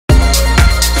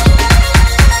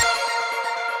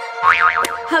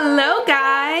Hello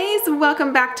guys,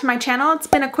 welcome back to my channel. It's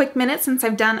been a quick minute since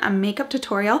I've done a makeup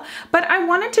tutorial, but I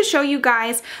wanted to show you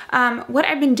guys what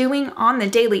I've been doing on the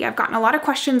daily. I've gotten a lot of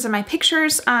questions in my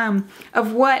pictures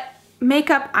of what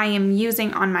makeup I am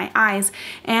using on my eyes,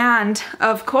 and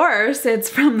of course it's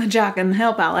from the Jaclyn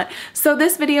Hills palette. So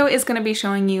this video is going to be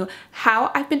showing you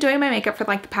how I've been doing my makeup for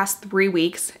like the past 3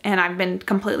 weeks, and I've been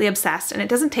completely obsessed, and it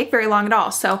doesn't take very long at all.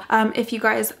 So if you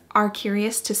guys are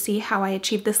curious to see how I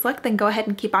achieved this look, then go ahead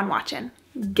and keep on watching.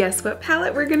 Guess what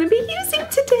palette we're gonna be using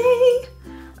today?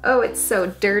 Oh, it's so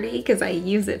dirty because I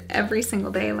use it every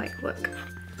single day. Like, look,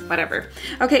 whatever.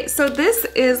 Okay, so this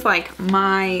is like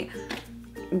my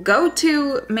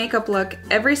go-to makeup look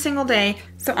every single day.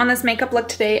 So on this makeup look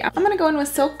today, I'm gonna go in with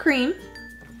Silk Cream,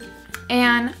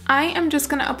 and I am just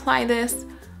gonna apply this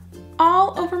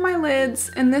all over my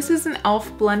lids. And this is an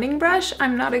e.l.f. blending brush.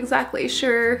 I'm not exactly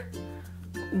sure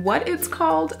what it's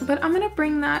called, but I'm gonna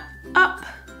bring that up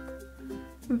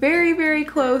very, very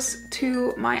close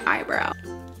to my eyebrow.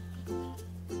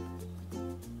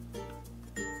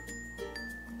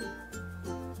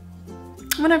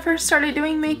 When I first started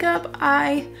doing makeup,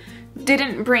 I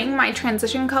didn't bring my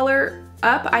transition color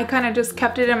up. I kind of just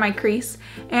kept it in my crease,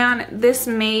 and this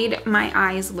made my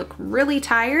eyes look really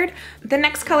tired. The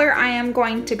next color I am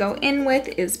going to go in with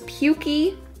is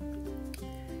Pukey,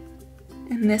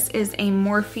 and this is a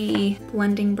Morphe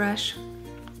blending brush.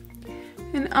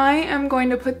 And I am going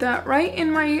to put that right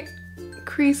in my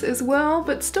crease as well,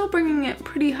 but still bringing it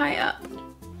pretty high up.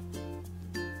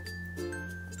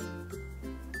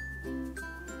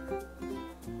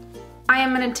 I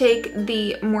am going to take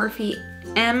the Morphe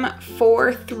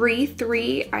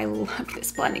M433. I love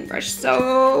this blending brush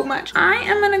so much. I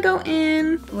am going to go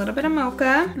in a little bit of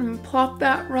mocha and plop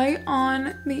that right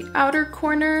on the outer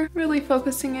corner, really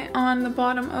focusing it on the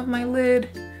bottom of my lid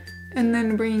and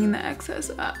then bringing the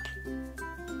excess up.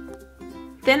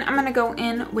 Then I'm going to go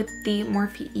in with the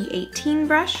Morphe E18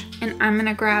 brush, and I'm going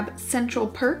to grab Central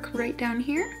Perk right down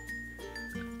here,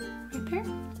 right there.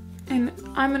 And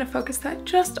I'm gonna focus that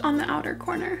just on the outer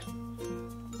corner.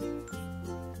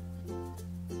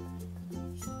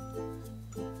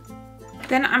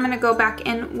 Then I'm gonna go back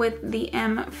in with the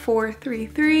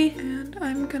M433, and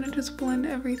I'm gonna just blend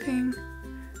everything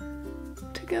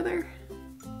together.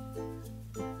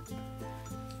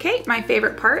 Okay, my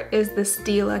favorite part is the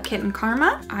Stila Kitten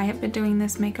Karma. I have been doing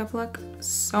this makeup look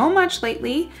so much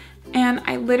lately, and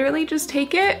I literally just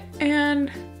take it and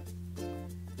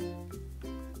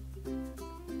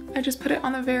I just put it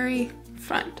on the very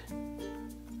front.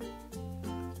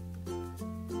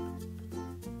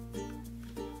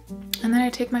 And then I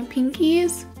take my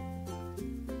pinkies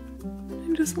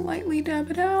and just lightly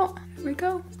dab it out. There we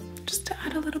go. Just to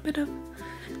add a little bit of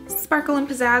sparkle and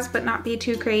pizzazz, but not be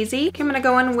too crazy. Okay, I'm gonna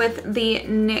go in with the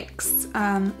NYX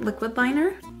liquid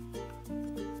liner.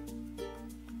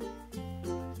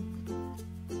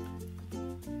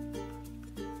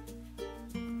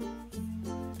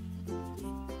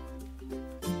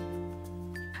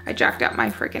 I jacked up my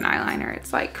freaking eyeliner.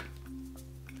 It's like,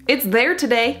 it's there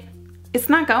today. It's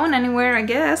not going anywhere, I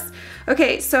guess.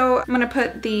 Okay, so I'm gonna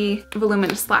put the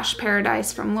Voluminous Lash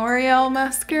Paradise from L'Oreal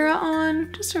mascara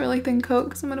on, just a really thin coat,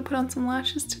 because I'm gonna put on some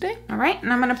lashes today. All right,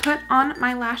 and I'm gonna put on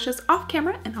my lashes off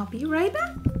camera, and I'll be right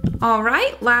back. All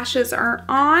right, lashes are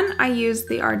on. I use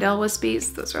the Ardell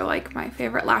Wispies. Those are like my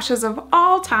favorite lashes of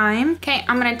all time. Okay,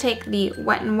 I'm gonna take the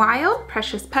Wet n Wild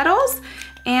Precious Petals,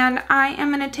 and I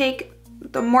am gonna take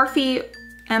the Morphe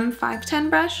M510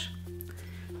 brush.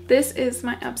 This is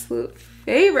my absolute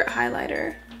favorite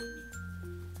highlighter.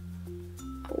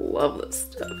 I love this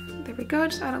stuff. There we go,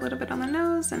 just add a little bit on the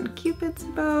nose and Cupid's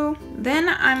bow. Then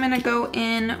I'm gonna go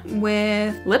in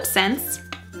with LipSense.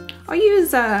 I'll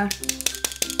use a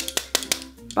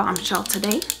Bombshell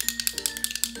today.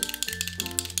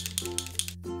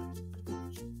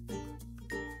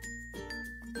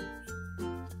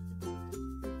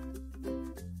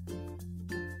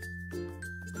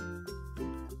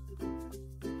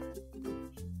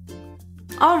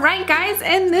 All right, guys,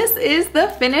 and this is the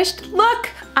finished look.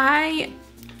 I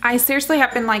seriously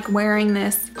have been like wearing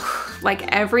this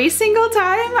like every single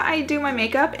time I do my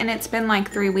makeup, and it's been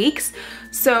like 3 weeks.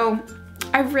 So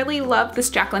I really love this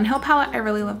Jaclyn Hills palette. I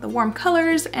really love the warm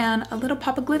colors, and a little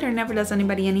pop of glitter never does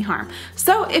anybody any harm.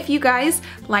 So if you guys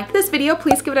like this video,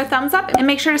 please give it a thumbs up, and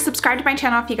make sure to subscribe to my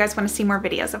channel if you guys want to see more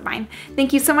videos of mine.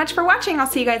 Thank you so much for watching. I'll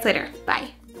see you guys later.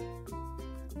 Bye.